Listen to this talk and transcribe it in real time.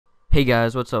Hey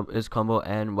guys, what's up? It's Combo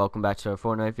and welcome back to our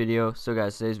Fortnite video. So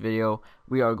guys, today's video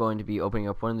we are going to be opening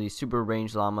up one of these Super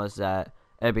Ranged Llamas that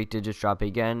Epic did just drop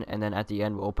again, and then at the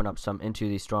end we'll open up some into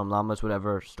the Storm Llamas,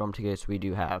 whatever Storm tickets we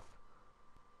do have.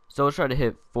 So let's try to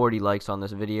hit 40 likes on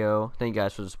this video. Thank you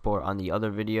guys for the support on the other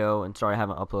video, and sorry I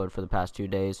haven't uploaded for the past 2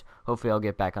 days. Hopefully I'll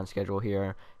get back on schedule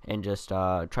here and just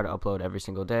try to upload every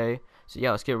single day. So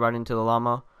yeah, let's get right into the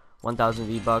llama. 1,000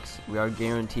 V-Bucks. We are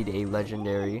guaranteed a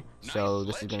legendary, so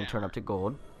this is going to turn up to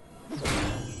gold.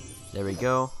 There we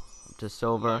go. Up to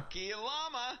silver.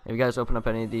 If you guys open up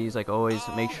any of these, like always,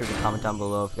 make sure to comment down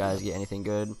below if you guys get anything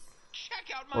good.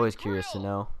 Always curious to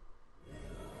know.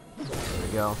 There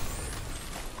we go.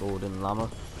 Golden llama.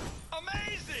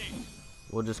 Amazing.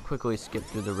 We'll just quickly skip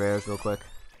through the rares real quick.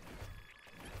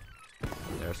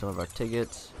 There are some of our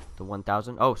tickets. The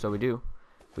 1,000. Oh, so we do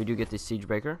get the Siege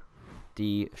Breaker,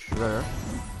 the Shredder,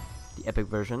 the epic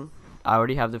version. I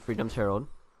already have the Freedom's Herald.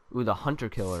 Ooh, the Hunter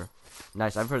Killer.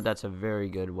 Nice. I've heard that's a very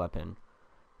good weapon.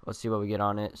 Let's see what we get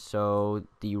on it. So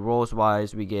the rolls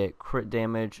wise, we get crit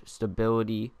damage,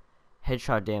 stability,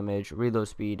 headshot damage, reload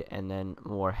speed, and then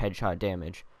more headshot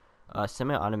damage.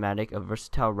 Semi-automatic, a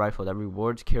versatile rifle that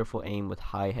rewards careful aim with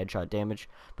high headshot damage,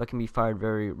 but can be fired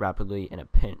very rapidly in a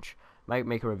pinch. Might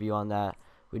make a review on that.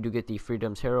 We do get the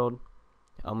Freedom's Herald.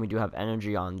 We do have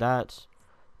energy on that.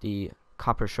 The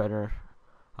Copper Shredder.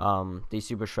 The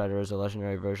Super Shredder is a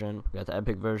legendary version. We got the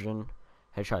epic version.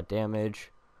 Headshot damage.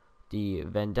 The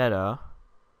Vendetta,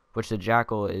 which the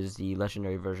Jackal is the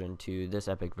legendary version to this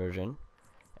epic version.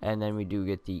 And then we do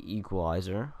get the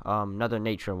Equalizer. Another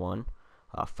nature one.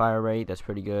 Fire rate, that's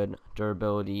pretty good.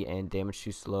 Durability and damage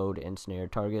to slowed and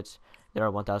snared targets. There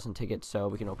are 1,000 tickets, so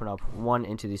we can open up one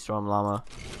into the Storm Llama.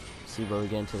 See where we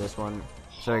get into this one.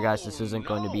 Sorry guys, this isn't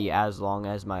going to be as long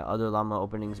as my other llama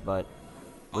openings, but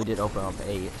we did open up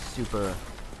a Super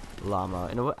Llama,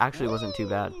 and it actually wasn't too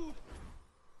bad.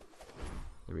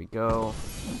 There we go.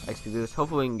 XP boost.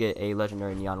 Hopefully we can get a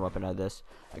legendary neon weapon out of this.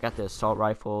 I got the assault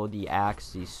rifle, the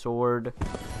axe, the sword.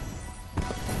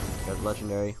 Got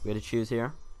legendary. We had to choose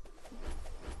here.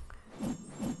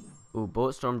 Ooh,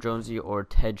 Bulletstorm Jonesy or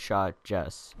Headshot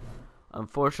Jess.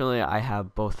 Unfortunately, I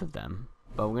have both of them.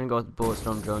 But we're going to go with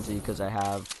Bulletstorm Jonesy because I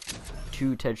have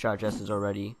 2 Headshot Jesses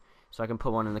already. So I can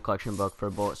put one in the collection book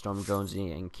for Bulletstorm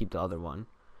Jonesy and keep the other one.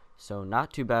 So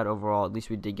not too bad overall. At least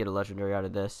we did get a legendary out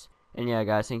of this. And yeah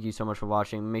guys, thank you so much for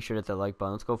watching. Make sure to hit that like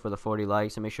button. Let's go for the 40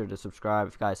 likes. And make sure to subscribe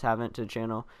if you guys haven't to the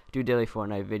channel. Do daily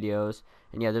Fortnite videos.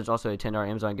 And yeah, there's also a $10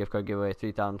 Amazon gift card giveaway,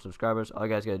 3,000 subscribers. All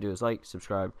you guys gotta do is like,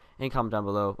 subscribe, and comment down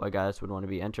below what guys would want to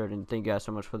be entered. And thank you guys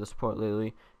so much for the support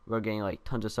lately. We're getting like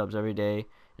tons of subs every day.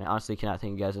 And I honestly cannot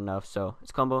thank you guys enough. So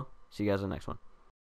it's Combo. See you guys in the next one.